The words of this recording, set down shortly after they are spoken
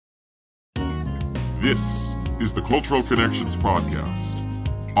This is the Cultural Connections Podcast.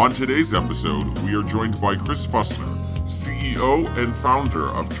 On today's episode, we are joined by Chris Fussner, CEO and founder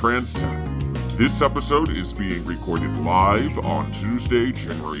of TransTech. This episode is being recorded live on Tuesday,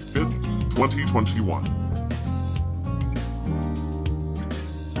 January 5th, 2021.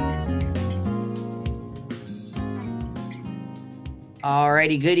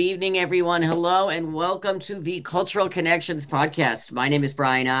 Alrighty, good evening, everyone. Hello, and welcome to the Cultural Connections Podcast. My name is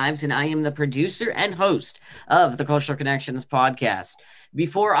Brian Ives, and I am the producer and host of the Cultural Connections Podcast.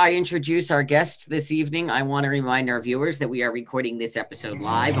 Before I introduce our guests this evening, I want to remind our viewers that we are recording this episode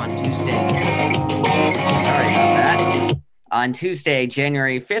live on Tuesday. Sorry about that. On Tuesday,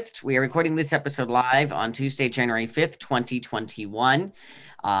 January 5th, we are recording this episode live on Tuesday, January 5th, 2021.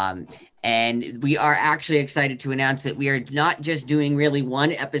 And we are actually excited to announce that we are not just doing really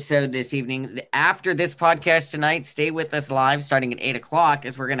one episode this evening. After this podcast tonight, stay with us live starting at 8 o'clock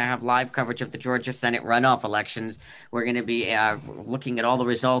as we're going to have live coverage of the Georgia Senate runoff elections. We're going to be looking at all the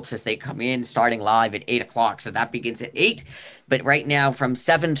results as they come in, starting live at 8 o'clock. So that begins at 8. But right now, from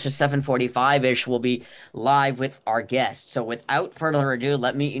 7 to 7:45-ish, we'll be live with our guest. So without further ado,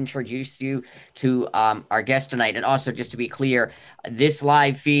 let me introduce you to our guest tonight. And also, just to be clear, this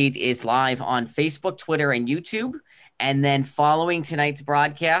live feed is live on Facebook, Twitter, and YouTube. And then following tonight's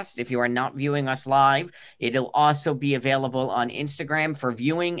broadcast, if you are not viewing us live, it'll also be available on Instagram for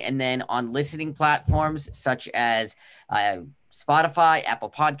viewing and then on listening platforms such as Spotify, Apple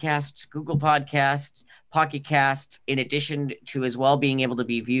Podcasts, Google Podcasts, Pocket Casts, in addition to as well being able to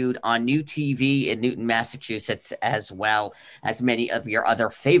be viewed on New TV in Newton, Massachusetts, as well as many of your other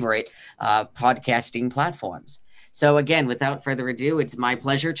favorite podcasting platforms. So again, without further ado, it's my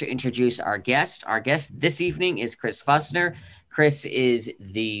pleasure to introduce our guest. Our guest this evening is Chris Fussner. Chris is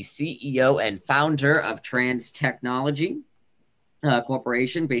the CEO and founder of TransTech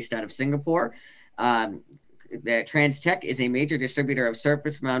Corporation based out of Singapore. The TransTech is a major distributor of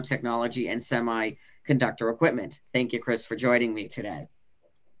surface mount technology and semiconductor equipment. Thank you, Chris, for joining me today.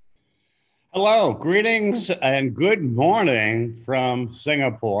 Hello, greetings and good morning from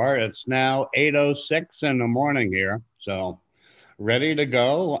Singapore. It's now 8:06 in the morning here, so ready to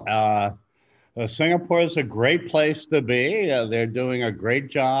go. Singapore is a great place to be. They're doing a great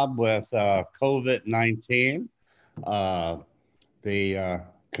job with COVID-19. The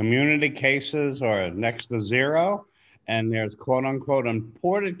community cases are next to zero, and there's quote unquote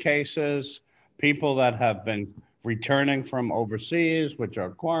imported cases, people that have been returning from overseas, which are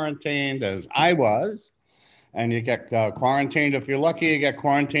quarantined, as I was. And you get quarantined. If you're lucky, you get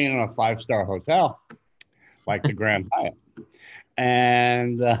quarantined in a 5-star hotel, like the Grand Hyatt.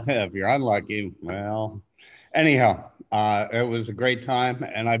 And if you're unlucky, well, anyhow, it was a great time.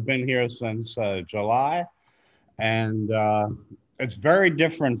 And I've been here since July. And it's very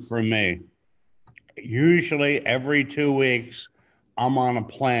different for me. Usually every 2 weeks, I'm on a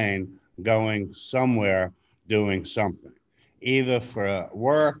plane going somewhere, doing something, either for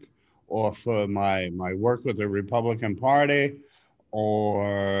work or for my work with the Republican Party,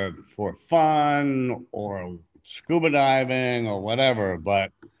 or for fun or scuba diving or whatever,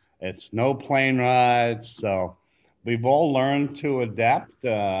 but it's no plane rides. So we've all learned to adapt.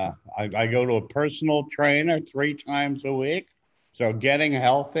 I go to a personal trainer 3 times a week. So getting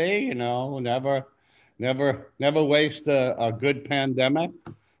healthy, never waste a good pandemic.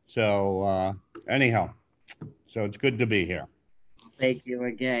 So anyhow, so it's good to be here. Thank you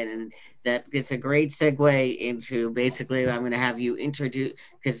again. And that gets a great segue into basically I'm going to have you introduce,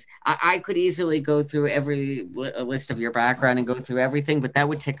 because I could easily go through every list of your background and go through everything, but that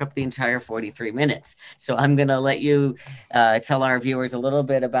would take up the entire 43 minutes. So I'm going to let you tell our viewers a little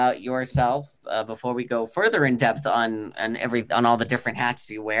bit about yourself before we go further in depth on all the different hats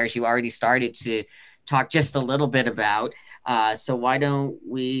you wear. As you already started to talk just a little bit about. So why don't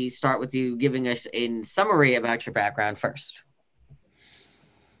we start with you giving us a summary about your background first?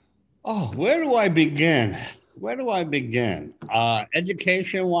 Oh, where do I begin?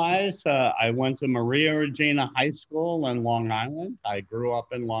 Education-wise, I went to Maria Regina High School in Long Island. I grew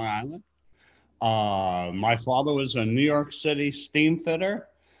up in Long Island. My father was a New York City steam fitter,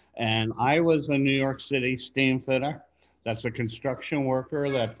 and I was a New York City steam fitter. That's a construction worker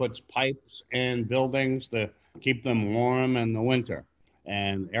that puts pipes in buildings to keep them warm in the winter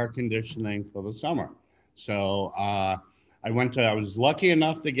and air conditioning for the summer. So I was lucky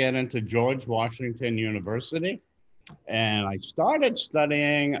enough to get into George Washington University, and I started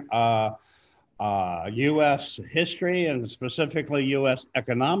studying U.S. history and specifically U.S.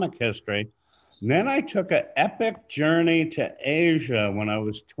 economic history. And then I took an epic journey to Asia when I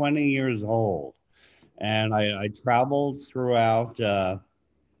was 20 years old. And I traveled throughout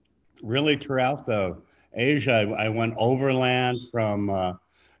really throughout the Asia. I went overland from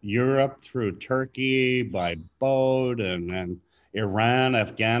Europe through Turkey by boat, and then Iran,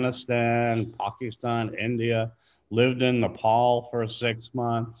 Afghanistan, Pakistan, India. Lived in Nepal for 6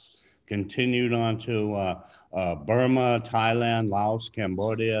 months. Continued on to Burma, Thailand, Laos,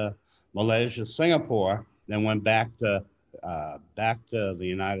 Cambodia, Malaysia, Singapore. Then went back to the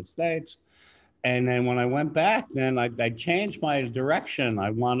United States. And then when I went back, then I changed my direction.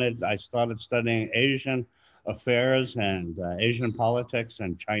 I started studying Asian affairs and Asian politics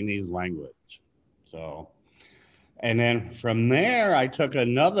and Chinese language. So, and then from there, I took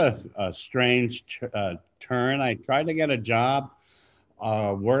another strange turn. I tried to get a job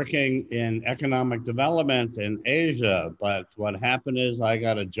working in economic development in Asia. But what happened is I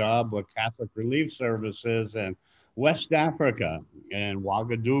got a job with Catholic Relief Services in West Africa in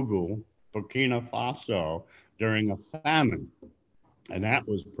Ouagadougou, Burkina Faso, during a famine. And that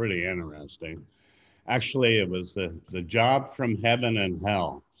was pretty interesting. Actually, it was the job from heaven and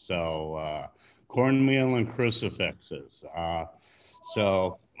hell. So cornmeal and crucifixes.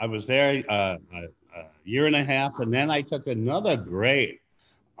 So I was there a year and a half, and then I took another great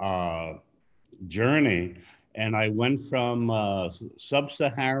journey, and I went from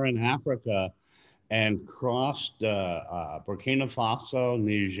sub-Saharan Africa and crossed Burkina Faso,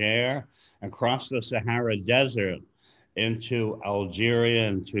 Niger, and crossed the Sahara Desert into Algeria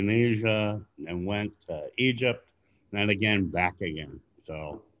and Tunisia, and went to Egypt, and then again back again.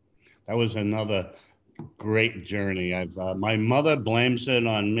 So that was another great journey. My mother blames it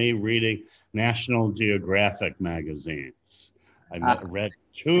on me reading National Geographic magazines. I read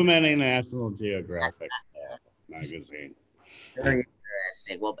too many National Geographic magazines. Very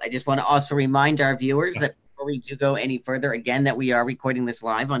interesting. Well, I just want to also remind our viewers that before we do go any further, again, that we are recording this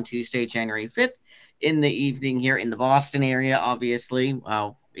live on Tuesday, January 5th in the evening here in the Boston area, obviously.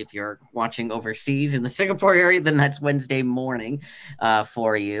 If you're watching overseas in the Singapore area, then that's Wednesday morning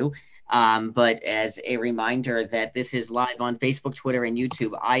for you. But as a reminder that this is live on Facebook, Twitter, and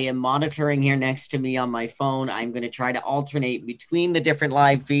YouTube. I am monitoring here next to me on my phone. I'm going to try to alternate between the different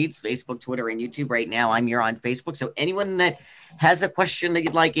live feeds, Facebook, Twitter, and YouTube. Right now, I'm here on Facebook. So anyone that has a question that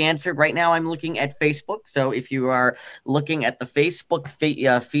you'd like answered, right now I'm looking at Facebook. So if you are looking at the Facebook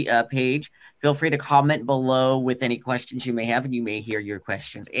page, feel free to comment below with any questions you may have, and you may hear your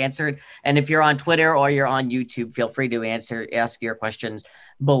questions answered. And if you're on Twitter or you're on YouTube, feel free to ask your questions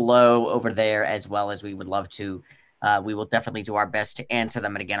below over there as well, as we would love to. We will definitely do our best to answer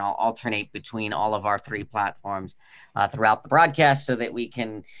them. And again, I'll alternate between all of our three platforms throughout the broadcast so that we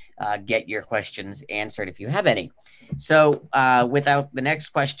can get your questions answered if you have any. So without the next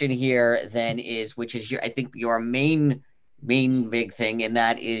question here then is, which is I think your main big thing, and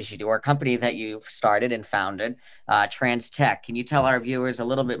that is your company that you've started and founded, TransTech. Can you tell our viewers a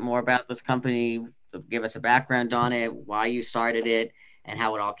little bit more about this company? Give us a background on it, why you started it, and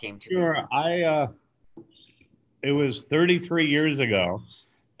how it all came to be. Sure. It was 33 years ago,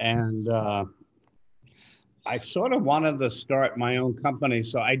 and I sort of wanted to start my own company.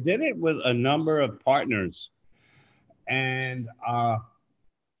 So I did it with a number of partners, and I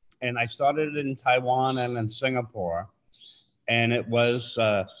started in Taiwan and in Singapore. And it was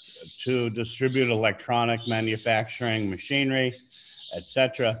to distribute electronic manufacturing machinery,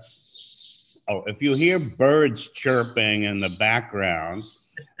 etc. Oh, if you hear birds chirping in the background,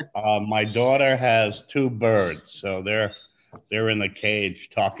 my daughter has two birds, so they're in the cage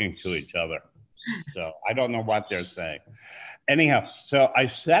talking to each other. So I don't know what they're saying. Anyhow, so I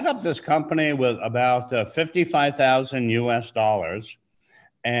set up this company with about $55,000 US,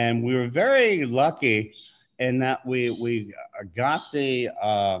 and we were very lucky in that we got the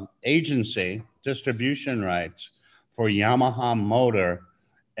agency distribution rights for Yamaha Motor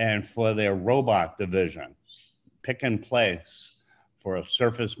and for their robot division, Pick and Place, for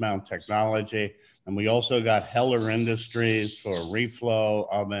surface mount technology. And we also got Heller Industries for reflow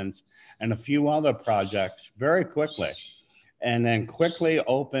ovens and a few other projects very quickly. And then quickly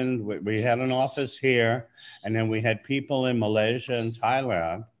opened, we had an office here, and then we had people in Malaysia and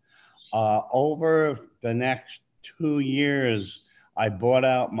Thailand. Over the next 2 years, I bought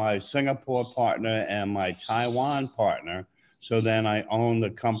out my Singapore partner and my Taiwan partner. So then I owned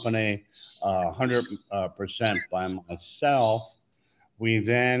the company 100% by myself. We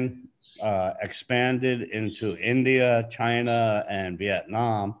then expanded into India, China, and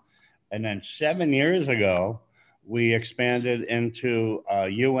Vietnam. And then 7 years ago, we expanded into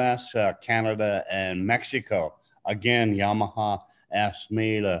US, Canada, and Mexico. Again, Yamaha asked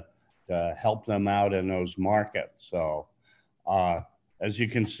me to help them out in those markets. So as you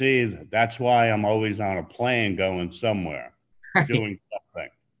can see, that's why I'm always on a plane going somewhere, doing something.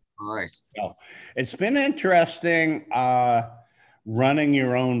 course. So it's been interesting running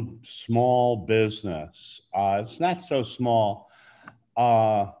your own small business. It's not so small.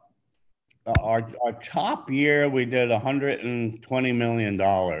 Our top year, we did $120 million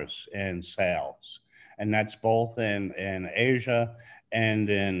in sales. And that's both in Asia and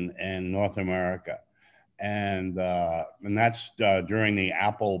in North America. And that's during the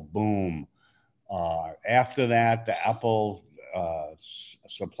Apple boom. After that, the Apple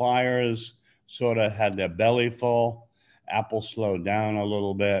suppliers sort of had their belly full. Apple slowed down a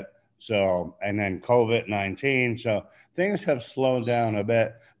little bit. So, and then COVID-19. So things have slowed down a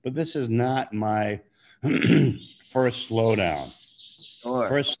bit, but this is not my first slowdown. Sure.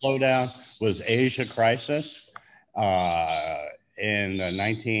 First slowdown was Asia crisis in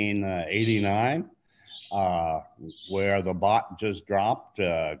 1989, where the bot just dropped,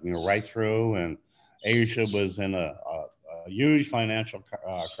 right through, and Asia was in a huge financial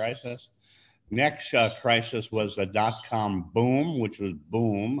crisis. Next crisis was the dot-com boom, which was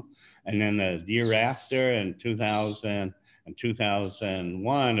boom. And then the year after, in 2000 and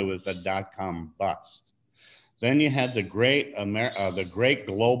 2001, it was the dot-com bust. Then you had the great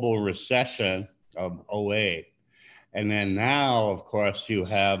global recession of 08. And then now, of course, you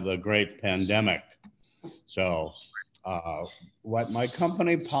have the great pandemic. So what my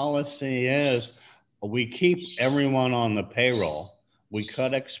company policy is, we keep everyone on the payroll. We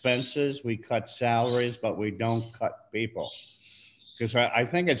cut expenses, we cut salaries, but we don't cut people. Because I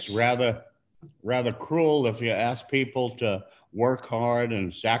think it's rather cruel if you ask people to work hard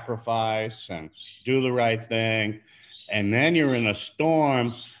and sacrifice and do the right thing, and then you're in a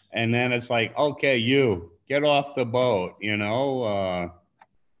storm, and then it's like, okay, you get off the boat,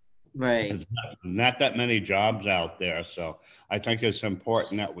 Right. There's not that many jobs out there. So I think it's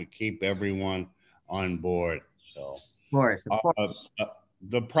important that we keep everyone on board. So. Of course.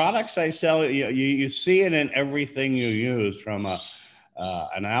 The products I sell, you see it in everything you use, from an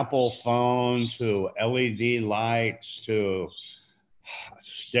Apple phone to LED lights to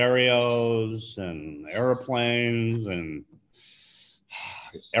stereos and airplanes and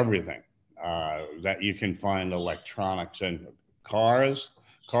everything that you can find electronics in. Cars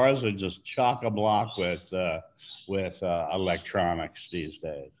are just chock-a-block with electronics these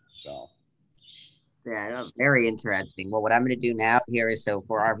days. So. Yeah, very interesting. Well, what I'm going to do now here is, so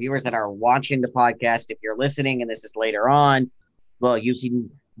for our viewers that are watching the podcast, if you're listening and this is later on, well, you can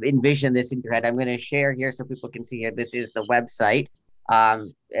envision this in your head. I'm going to share here so people can see here. This is the website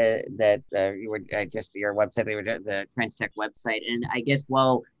that you were just your website. They were the TransTech website, and I guess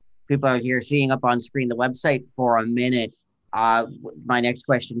while people are here seeing up on screen the website for a minute, my next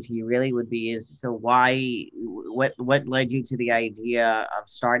question to you really would be is, so what led you to the idea of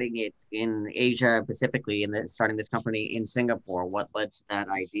starting it in Asia, specifically, and starting this company in Singapore? What led to that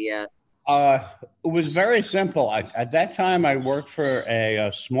idea? It was very simple. At that time, I worked for a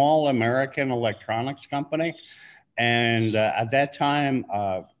small American electronics company. And at that time,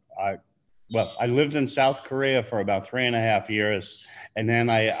 I lived in South Korea for about 3.5 years. And then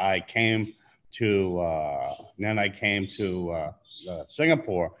I came to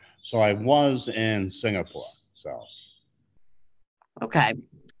Singapore. So I was in Singapore. So. Okay.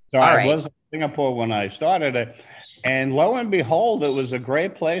 So All I right. was in Singapore when I started it. And lo and behold, it was a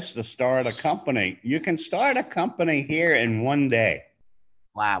great place to start a company. You can start a company here in one day.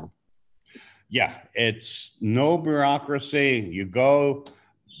 Wow. Yeah, it's no bureaucracy. You go,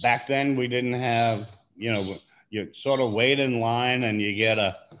 back then we didn't have, you sort of wait in line and you get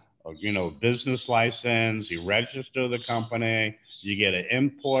a business license, you register the company, you get an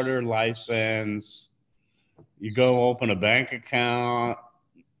importer license, you go open a bank account,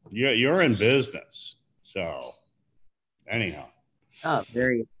 you're in business. So anyhow. Oh,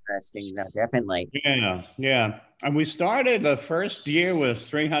 very interesting. No, definitely. Yeah. And we started, the first year was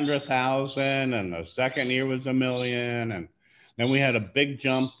 300,000, and the second year was 1 million, and then we had a big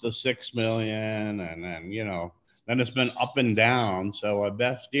jump to 6 million, and then then it's been up and down. So our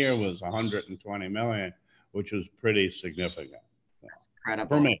best year was 120 million, which was pretty significant. That's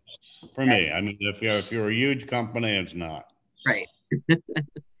incredible. For me. I mean, if you're a huge company, it's not. Right.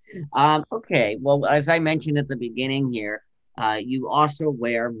 Okay. Well, as I mentioned at the beginning here, you also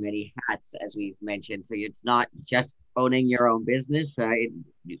wear many hats, as we've mentioned. So it's not just owning your own business.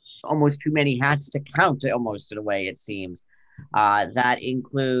 It's almost too many hats to count, almost in a way, it seems. That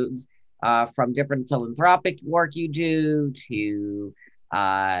includes from different philanthropic work you do to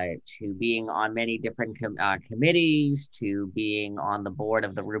being on many different committees, to being on the board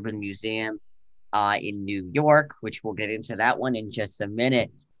of the Rubin Museum in New York, which we'll get into that one in just a minute.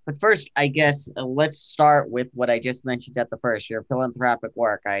 But first, I guess let's start with what I just mentioned at the first, your philanthropic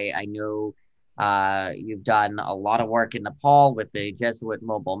work. I know you've done a lot of work in Nepal with the Jesuit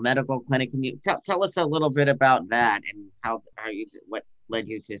Mobile Medical Clinic. Can you tell us a little bit about that and what led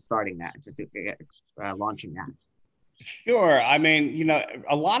you to starting that, launching that? Sure. I mean,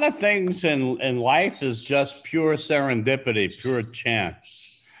 a lot of things in life is just pure serendipity, pure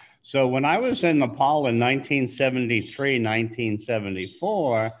chance. So when I was in Nepal in 1973,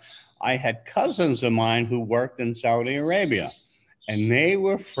 1974, I had cousins of mine who worked in Saudi Arabia, and they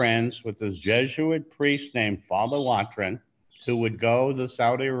were friends with this Jesuit priest named Father Watran, who would go to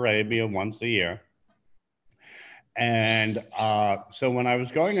Saudi Arabia once a year. And so when I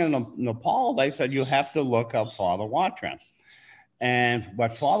was going to Nepal, they said, you have to look up Father Watran. And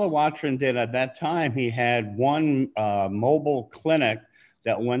what Father Watran did at that time, he had one mobile clinic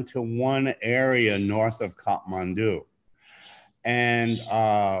that went to one area north of Kathmandu. And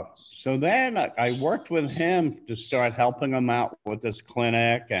so then I worked with him to start helping him out with this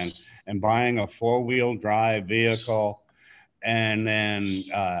clinic and buying a four-wheel drive vehicle, and then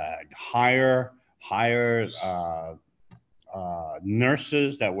hire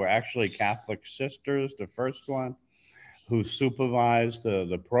nurses that were actually Catholic sisters, the first one, who supervised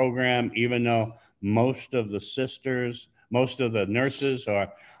the program, even though most of the nurses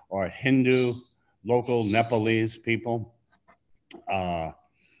are Hindu, local Nepalese people.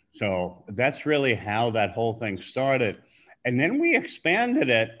 So that's really how that whole thing started. And then we expanded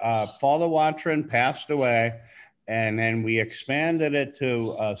it. Father Watran passed away, and then we expanded it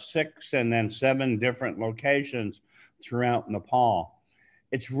to 6 and then 7 different locations throughout Nepal.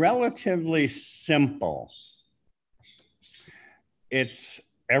 It's relatively simple. It's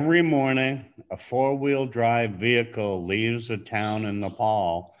every morning, a four-wheel drive vehicle leaves a town in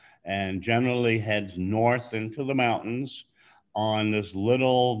Nepal and generally heads north into the mountains on this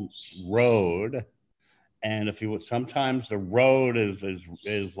little road. And sometimes the road is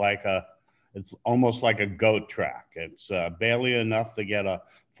like it's almost like a goat track. It's barely enough to get a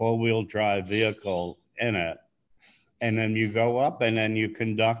four-wheel drive vehicle in it. And then you go up and then you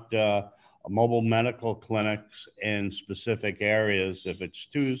conduct mobile medical clinics in specific areas. If it's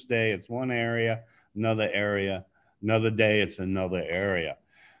Tuesday, it's one area, another day, it's another area.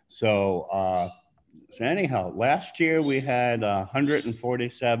 So anyhow, last year we had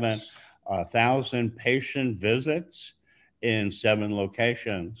 147,000 patient visits in 7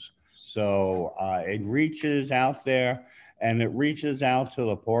 locations. So it reaches out there, and it reaches out to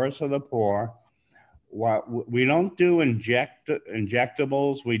the poorest of the poor. We don't do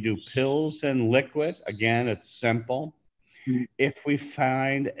injectables. We do pills and liquid. Again, it's simple. If we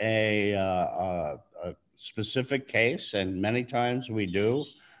find a specific case, and many times we do,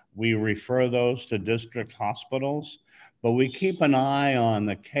 we refer those to district hospitals, but we keep an eye on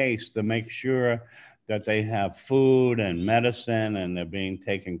the case to make sure that they have food and medicine and they're being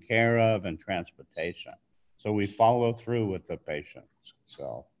taken care of, and transportation. So we follow through with the patients.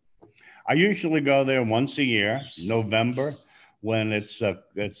 So I usually go there once a year, November, when it's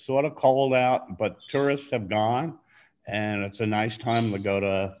sort of cold out, but tourists have gone, and it's a nice time to go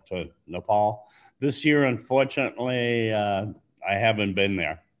to Nepal. This year, unfortunately, I haven't been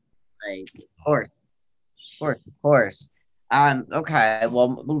there. Right. Of course. Okay.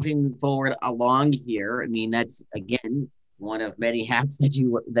 Well, moving forward along here, I mean, that's again one of many hats that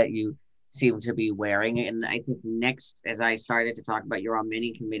you seem to be wearing. And I think next, as I started to talk about, you're on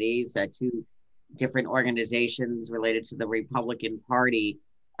many committees, 2 different organizations related to the Republican Party.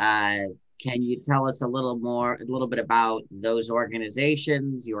 Can you tell us a little bit about those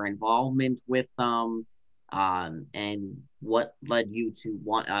organizations, your involvement with them, and what led you to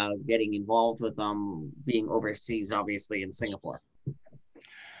getting involved with them, being overseas, obviously in Singapore?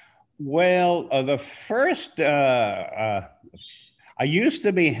 Well, the first, I used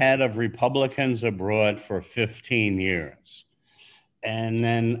to be head of Republicans Abroad for 15 years. And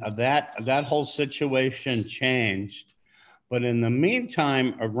then that whole situation changed. But in the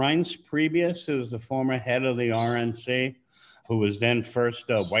meantime, Reince Priebus, who was the former head of the RNC, who was then first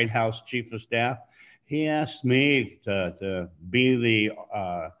White House Chief of Staff, he asked me to be the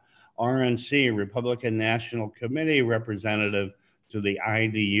RNC, Republican National Committee representative to the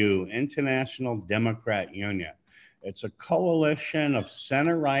IDU, International Democrat Union. It's a coalition of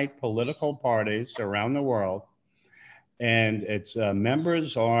center-right political parties around the world. And its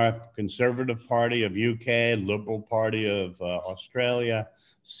members are Conservative Party of UK, Liberal Party of Australia,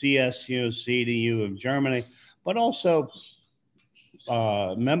 CSU, CDU of Germany, but also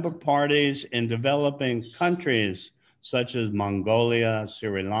member parties in developing countries such as Mongolia,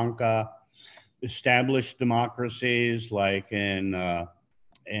 Sri Lanka, established democracies like in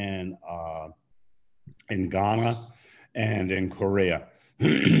in Ghana and in Korea,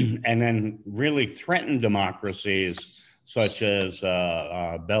 and then really threatened democracies such as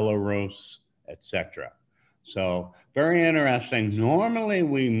Belarus, etc. So very interesting. Normally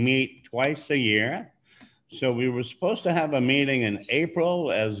we meet twice a year. So we were supposed to have a meeting in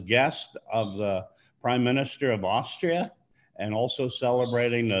April as guest of the Prime Minister of Austria, and also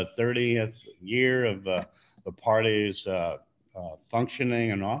celebrating the 30th year of the party's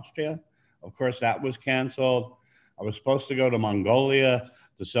functioning in Austria. Of course, that was canceled. I was supposed to go to Mongolia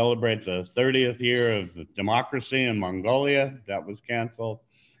to celebrate the 30th year of democracy in Mongolia. That was canceled.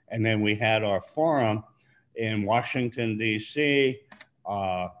 And then we had our forum in Washington, D.C.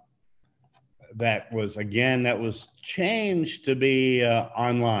 That was changed to be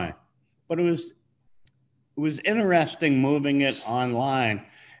online. But it was interesting moving it online,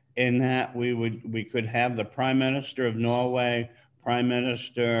 in that we could have the Prime Minister of Norway, Prime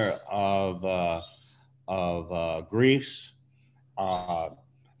Minister of Greece,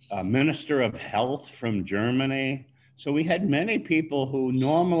 Minister of Health from Germany. So we had many people who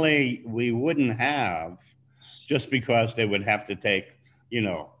normally we wouldn't have, just because they would have to take,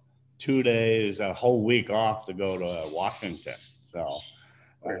 2 days, a whole week off to go to Washington. So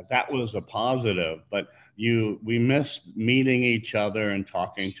that was a positive, but we missed meeting each other and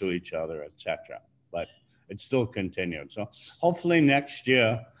talking to each other, etc. But it still continued. So hopefully next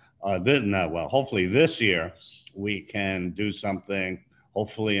year, hopefully this year, we can do something,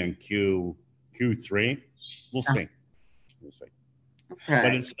 hopefully in Q3. We'll see. Okay.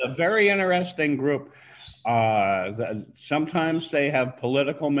 But it's a very interesting group. Sometimes they have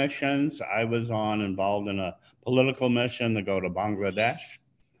political missions. I was involved in a political mission to go to Bangladesh,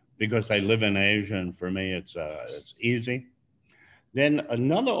 because I live in Asia, and for me it's easy. Then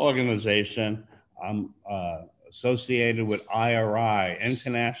another organization associated with IRI,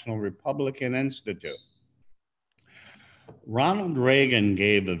 International Republican Institute. Ronald Reagan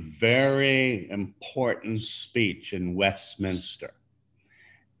gave a very important speech in Westminster,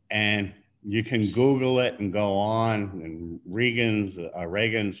 and you can Google it and go on, and Reagan's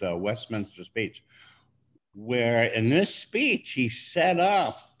Westminster speech, where in this speech he set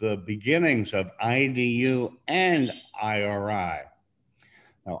up the beginnings of IDU and IRI.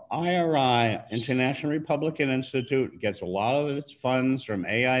 Now, IRI, International Republican Institute, gets a lot of its funds from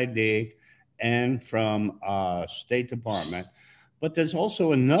AID and from State Department. But there's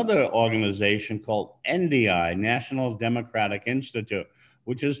also another organization called NDI, National Democratic Institute,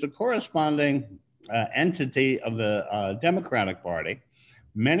 which is the corresponding entity of the Democratic Party.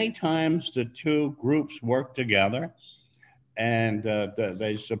 Many times the two groups work together, and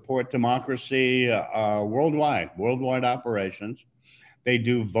they support democracy worldwide operations. They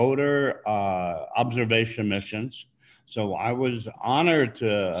do voter observation missions. So I was honored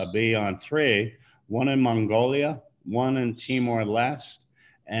to be on 3, one in Mongolia, one in Timor-Leste,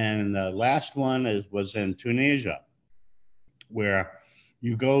 and the last one was in Tunisia, where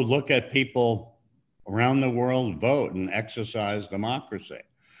you go look at people around the world vote and exercise democracy.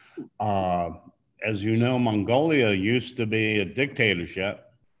 As you know, Mongolia used to be a dictatorship.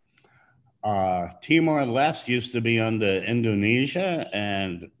 Timor-Leste used to be under Indonesia,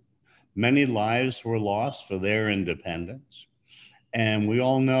 and many lives were lost for their independence. And we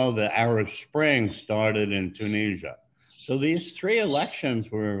all know the Arab Spring started in Tunisia. So these 3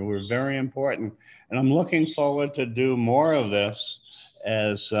 elections were very important. And I'm looking forward to do more of this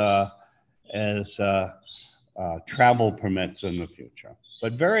as travel permits in the future.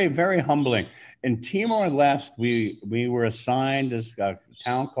 But very, very humbling. In Timor-Leste, we were assigned this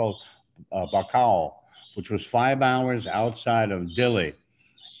town called Bacau, which was 5 hours outside of Dili.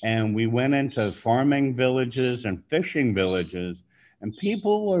 And we went into farming villages and fishing villages, and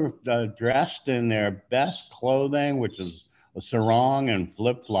people were dressed in their best clothing, which is a sarong and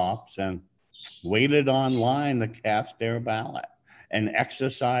flip-flops, and waited online to cast their ballot and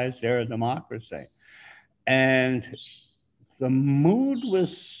exercise their democracy. And the mood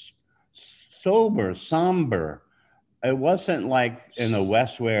was somber. It wasn't like in the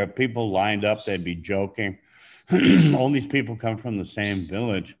West where people lined up, they'd be joking. All these people come from the same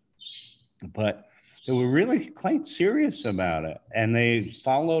village, but they were really quite serious about it. And they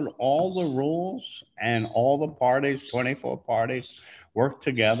followed all the rules, and all the parties, 24 parties, worked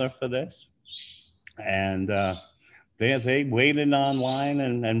together for this. And they waited online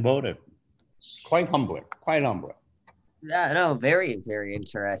and voted. Quite humbling. Yeah, no, very, very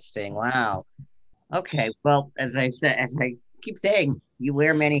interesting. Wow. Okay, well, as I keep saying, you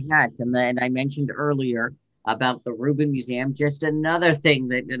wear many hats, and then I mentioned earlier about the Rubin Museum. Just another thing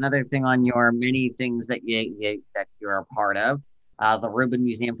on your many things that you're a part of. The Rubin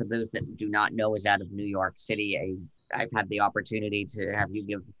Museum, for those that do not know, is out of New York City. I've had the opportunity to have you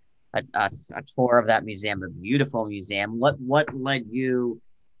give a tour of that museum, a beautiful museum. What led you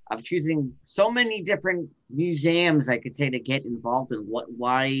of choosing so many different museums, I could say, to get involved in?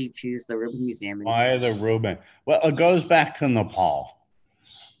 Why choose the Rubin Museum? Why the Rubin? Well, it goes back to Nepal.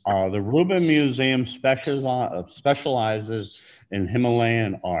 The Rubin Museum specializes in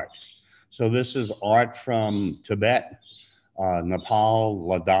Himalayan art. So this is art from Tibet, Nepal,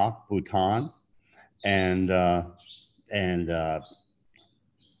 Ladakh, Bhutan, and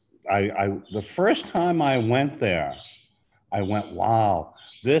the first time I went there, I went, wow,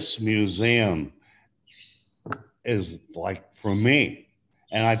 this museum is like for me.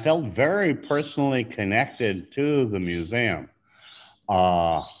 And I felt very personally connected to the museum.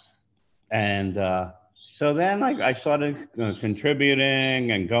 So then I started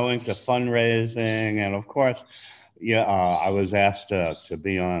contributing and going to fundraising. And of course, I was asked to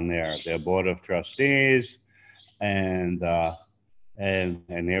be on their board of trustees. And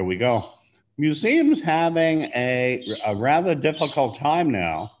there we go. Museums having a rather difficult time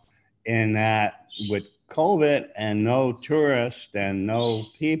now in that with COVID and no tourists and no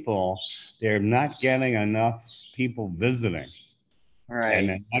people, they're not getting enough people visiting. Right. And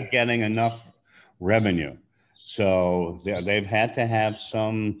they're not getting enough revenue. So they've had to have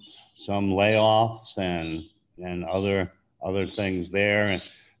some layoffs and other things there, and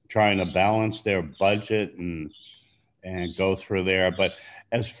trying to balance their budget and go through there. But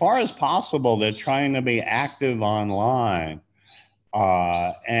as far as possible, they're trying to be active online.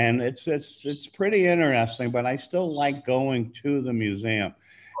 And it's pretty interesting, but I still like going to the museum.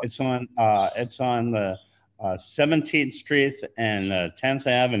 It's on the 17th Street and 10th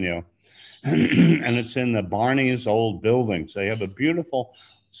Avenue, and it's in the Barney's old building. So you have a beautiful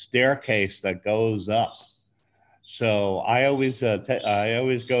staircase that goes up. So I always go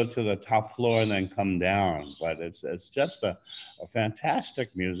to the top floor and then come down. But it's just a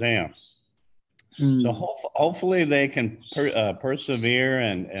fantastic museum. So hopefully they can persevere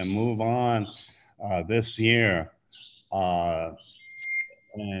and move on this year and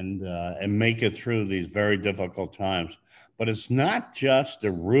make it through these very difficult times. But it's not just the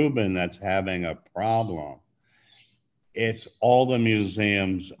Rubin that's having a problem. It's all the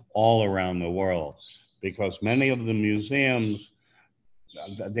museums all around the world, because many of the museums,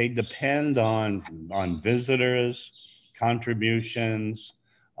 they depend on visitors, contributions,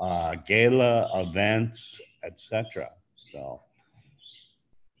 gala events, etc. So,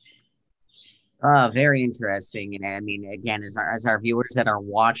 very interesting. And I mean, again, as our viewers that are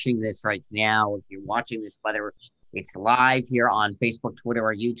watching this right now, if you're watching this, whether it's live here on Facebook, Twitter,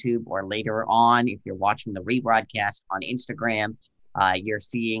 or YouTube, or later on, if you're watching the rebroadcast on Instagram, you're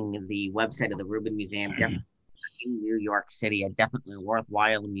seeing the website of the Rubin Museum in New York City. A definitely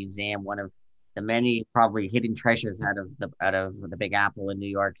worthwhile museum, one of the many probably hidden treasures out of the Big Apple in New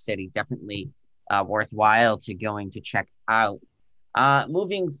York City. Definitely worthwhile to check out.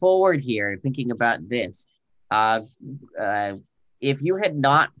 Moving forward here, thinking about this, if you had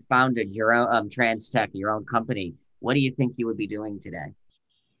not founded your own TransTech, your own company, what do you think you would be doing today?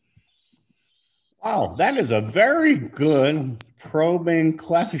 Wow, that is a very good probing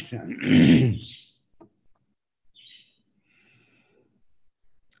question.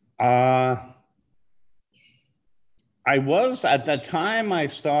 I was, at the time I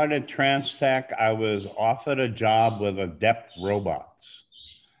started TransTech, I was offered a job with Adept Robots.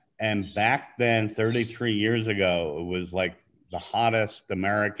 And back then, 33 years ago, it was like the hottest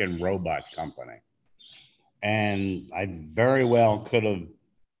American robot company. And I very well could have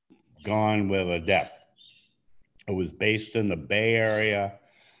gone with Adept. It was based in the Bay Area,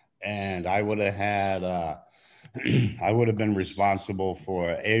 and I would have had, I would have been responsible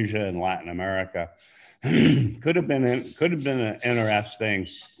for Asia and Latin America. could have been an interesting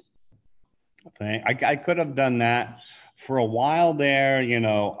thing. I could have done that for a while there. You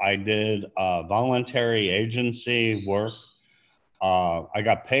know, I did voluntary agency work. I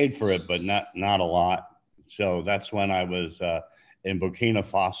got paid for it, but not a lot. So that's when I was in Burkina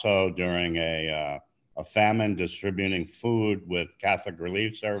Faso during a famine, distributing food with Catholic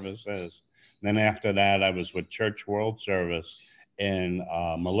Relief Services. And then after that, I was with Church World Service in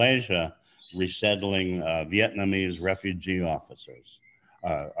Malaysia, resettling Vietnamese refugee officers,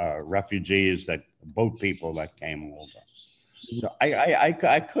 refugees, boat people that came over. So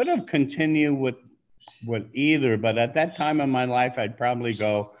I could have continued with either, but at that time in my life, I'd probably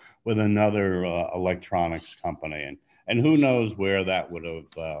go with another electronics company, and who knows where that would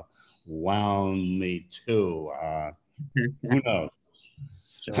have wound me to. Who knows?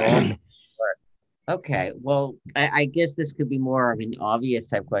 Sure. Okay, well, I guess this could be more of an obvious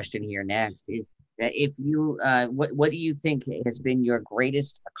type question here next is that if you, what do you think has been your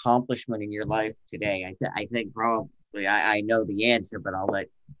greatest accomplishment in your life today? I think probably I know the answer, but I'll let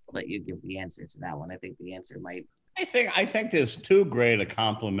you give the answer to that one. I think the answer might. I think there's two great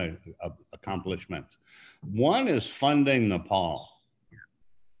accomplishments. One is funding Nepal.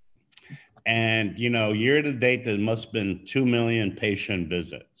 And, year to date, there must have been 2 million patient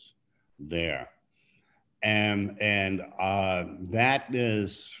visits there. And that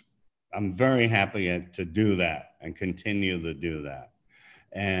is, I'm very happy to do that and continue to do that.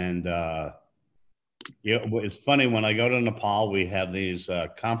 And, it's funny, when I go to Nepal, we have these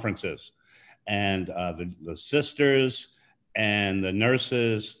conferences, and the sisters and the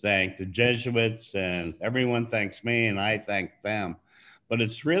nurses thank the Jesuits, and everyone thanks me, and I thank them. But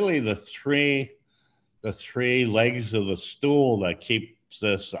it's really the three legs of the stool that keeps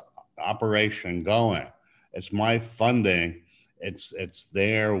this operation going. It's my funding, it's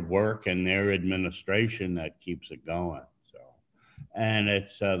their work and their administration that keeps it going. So, and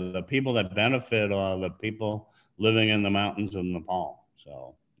it's the people that benefit are the people living in the mountains of Nepal.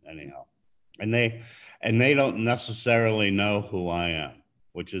 So anyhow, and they don't necessarily know who I am,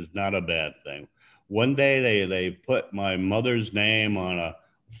 which is not a bad thing. One day they put my mother's name on a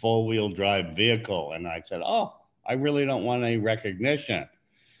four-wheel drive vehicle, and I said, "Oh, I really don't want any recognition."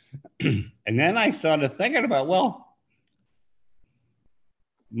 And then I started thinking about, well,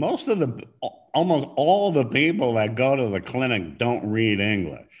 almost all the people that go to the clinic don't read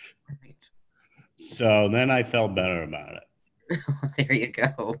English. Right. So then I felt better about it. There you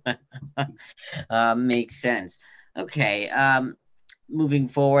go. Makes sense. Okay. Moving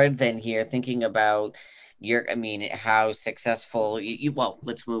forward then here, thinking about how successful well,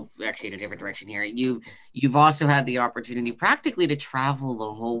 let's move actually in a different direction here. You've also had the opportunity practically to travel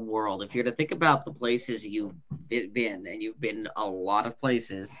the whole world. If you're to think about the places you've been, and you've been a lot of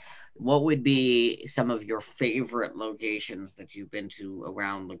places, what would be some of your favorite locations that you've been to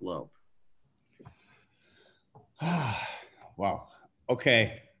around the globe? Wow.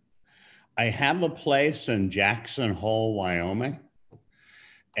 Okay. I have a place in Jackson Hole, Wyoming,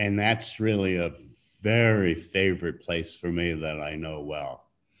 and that's really a very favorite place for me that I know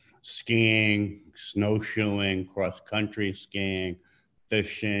well. Skiing, snowshoeing, cross-country skiing,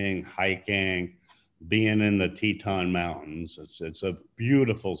 fishing, hiking, being in the Teton Mountains. It's a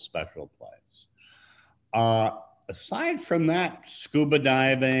beautiful, special place. Aside from that, scuba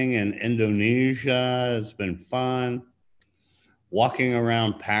diving in Indonesia has been fun. Walking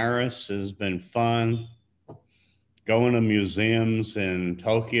around Paris has been fun. Going to museums in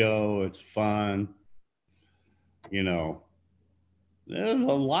Tokyo, it's fun. There's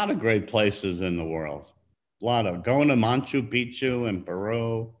a lot of great places in the world. Going to Machu Picchu in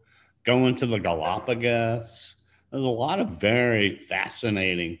Peru, going to the Galapagos. There's a lot of very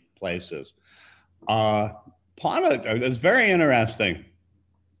fascinating places. It's very interesting.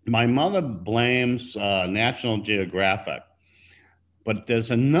 My mother blames National Geographic, but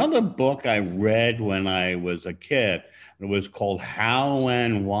there's another book I read when I was a kid. It was called How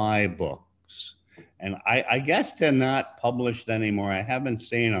and Why Books. And I guess they're not published anymore. I haven't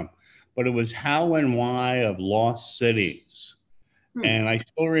seen them, but it was How and Why of Lost Cities. And I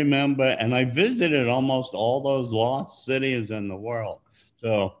still remember, and I visited almost all those lost cities in the world.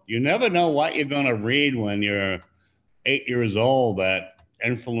 So you never know what you're going to read when you're 8 years old that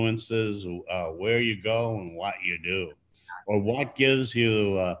influences where you go and what you do, or what gives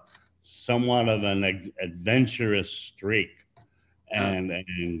you somewhat of an adventurous streak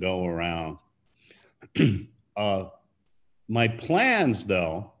and go around. My plans,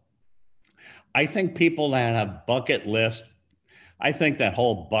 though, I think people that have bucket list, I think that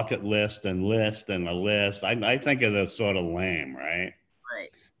whole bucket list and a list, I think of it as sort of lame, right?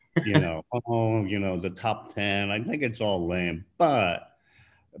 Right. The top 10, I think it's all lame. But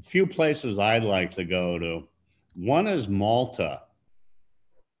a few places I'd like to go to. One is Malta.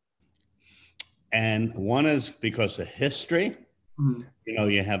 And one is because of history. Mm-hmm.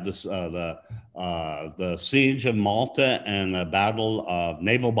 You have this the siege of Malta and the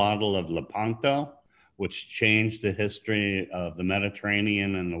naval battle of Lepanto, which changed the history of the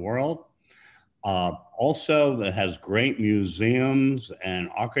Mediterranean and the world. Also, it has great museums and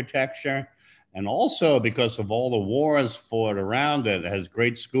architecture, and also because of all the wars fought around it, it has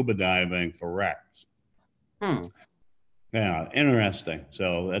great scuba diving for wrecks. Yeah, interesting.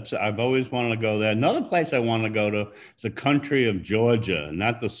 So I've always wanted to go there. Another place I want to go to is the country of Georgia,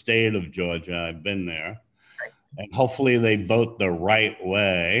 not the state of Georgia. I've been there. And hopefully they vote the right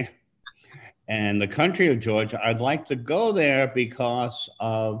way. And the country of Georgia, I'd like to go there because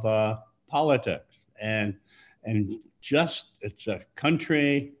of politics. and just it's a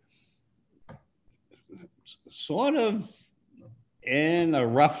country sort of in a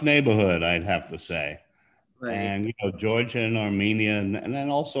rough neighborhood, I'd have to say. Right. And Georgia and Armenia, and then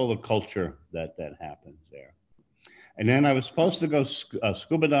also the culture that happens there. And then I was supposed to go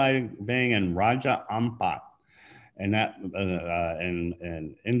scuba diving in Raja Ampat, and that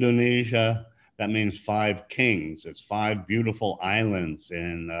in Indonesia, that means 5 kings. It's 5 beautiful islands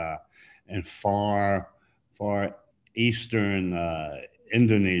in far eastern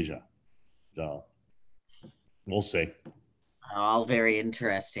Indonesia. So we'll see. All very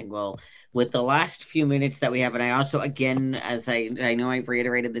interesting. Well, with the last few minutes that we have, and I also, again, as I know I've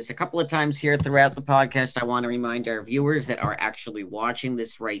reiterated this a couple of times here throughout the podcast, I want to remind our viewers that are actually watching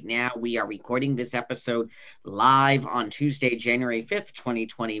this right now. We are recording this episode live on Tuesday, January 5th,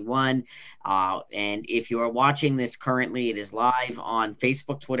 2021. And if you are watching this currently, it is live on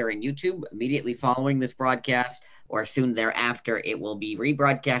Facebook, Twitter, and YouTube immediately following this broadcast, or soon thereafter. It will be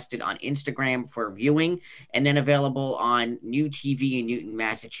rebroadcasted on Instagram for viewing, and then available on New TV in Newton,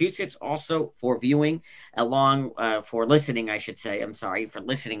 Massachusetts, also for viewing, for listening, I should say. I'm sorry, for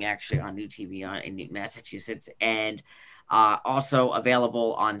listening actually on New TV in Newton, Massachusetts, and also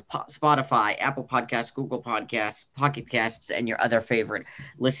available on Spotify, Apple Podcasts, Google Podcasts, Pocket Casts, and your other favorite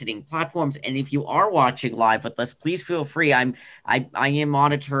listening platforms. And if you are watching live with us, please feel free. I am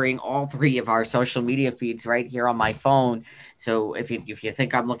monitoring all 3 of our social media feeds right here on my phone. So if you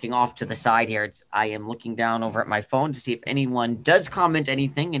think I'm looking off to the side here, I am looking down over at my phone to see if anyone does comment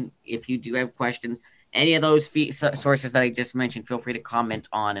anything. And if you do have questions, any of those sources that I just mentioned, feel free to comment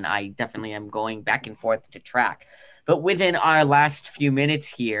on. And I definitely am going back and forth to track. But within our last few minutes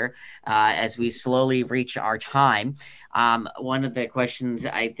here, as we slowly reach our time, one of the questions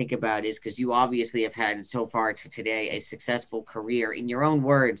I think about is, because you obviously have had so far to today a successful career. In your own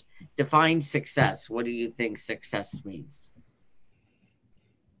words, define success. What do you think success means?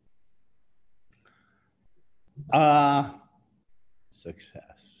 Success.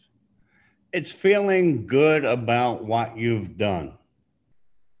 It's feeling good about what you've done.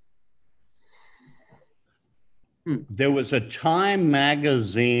 There was a Time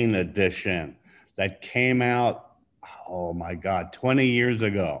magazine edition that came out, oh my God, 20 years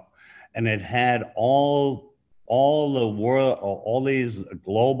ago. And it had all the world, all these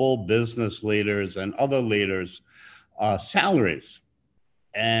global business leaders and other leaders' salaries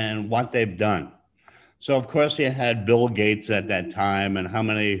and what they've done. So of course you had Bill Gates at that time and how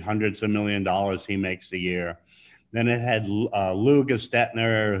many hundreds of $1 million he makes a year. Then it had Lou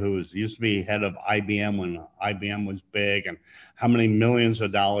Gestetner, who used to be head of IBM when IBM was big, and how many millions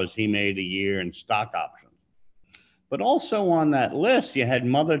of dollars he made a year in stock options. But also on that list, you had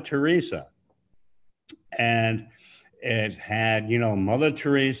Mother Teresa. And it had, Mother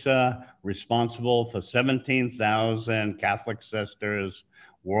Teresa responsible for 17,000 Catholic sisters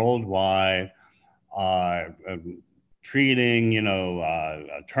worldwide, treating,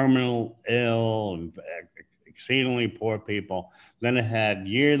 terminal ill and exceedingly poor people. Then it had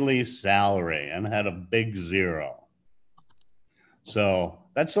yearly salary and it had a big 0. So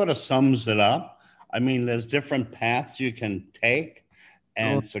that sort of sums it up. I mean, there's different paths you can take,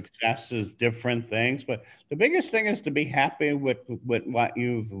 and success is different things. But the biggest thing is to be happy with what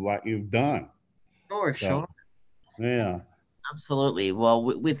you've done. Sure. Yeah. Absolutely. Well,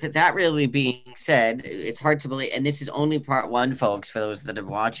 with that really being said, it's hard to believe, and this is only part 1, folks, for those that are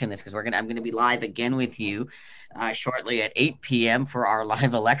watching this, because I'm going to be live again with you shortly at 8 p.m. for our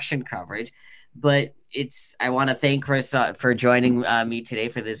live election coverage. But I want to thank Chris for joining me today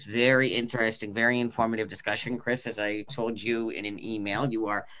for this very interesting, very informative discussion. Chris, as I told you in an email, you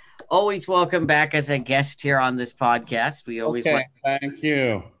are always welcome back as a guest here on this podcast. We always thank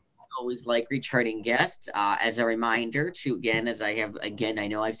you. Always like returning guests. As a reminder to, I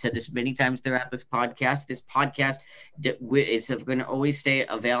know I've said this many times throughout this podcast is going to always stay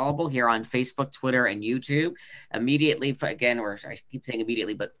available here on Facebook, Twitter, and YouTube immediately. I keep saying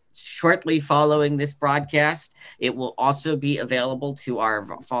immediately, but shortly following this broadcast, it will also be available to our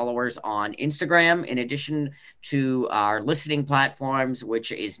followers on Instagram, in addition to our listening platforms,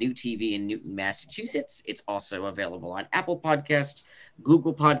 which is New TV in Newton, Massachusetts. It's also available on Apple Podcasts,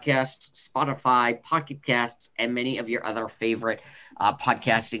 Google Podcasts, Spotify, Pocket Casts, and many of your other favorite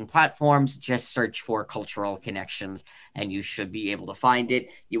podcasting platforms. Just search for Cultural Connections and you should be able to find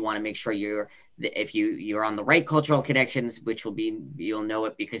it. You want to make sure if you're on the right Cultural Connections, you'll know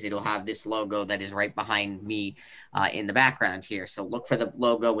it because it'll have this logo that is right behind me in the background here. So look for the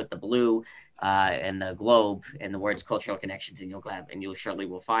logo with the blue and the globe and the words Cultural Connections, and you'll surely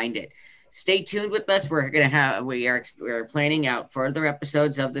will find it. stay tuned with us. We're planning out further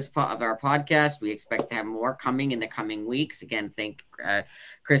episodes of our podcast. We expect to have more coming in the coming weeks. Again, thank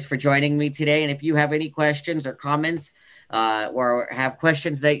Chris for joining me today. And if you have any questions or comments, or have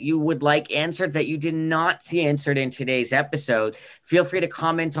questions that you would like answered that you did not see answered in today's episode, feel free to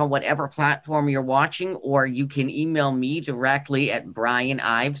comment on whatever platform you're watching, or you can email me directly at Brian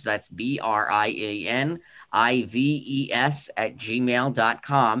Ives. That's BrianIves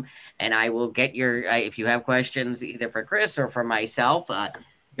 @gmail.com. And I will get if you have questions either for Chris or for myself,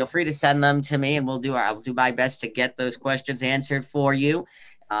 feel free to send them to me, and I'll do my best to get those questions answered for you.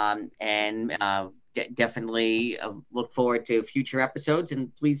 Definitely look forward to future episodes,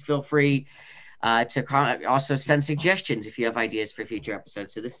 and please feel free to also send suggestions if you have ideas for future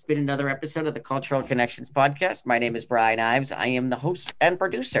episodes. So this has been another episode of the Cultural Connections Podcast. My name is Brian Ives. I am the host and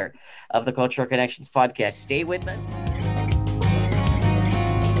producer of the Cultural Connections Podcast. Stay with us.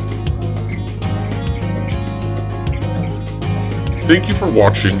 Thank you for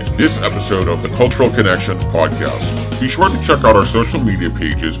watching this episode of the Cultural Connections Podcast. Be sure to check out our social media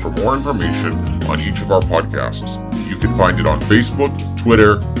pages for more information on each of our podcasts. You can find it on Facebook,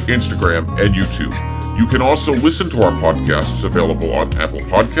 Twitter, Instagram, and YouTube. You can also listen to our podcasts available on Apple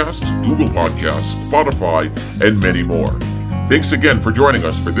Podcasts, Google Podcasts, Spotify, and many more. Thanks again for joining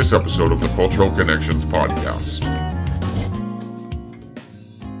us for this episode of the Cultural Connections Podcast.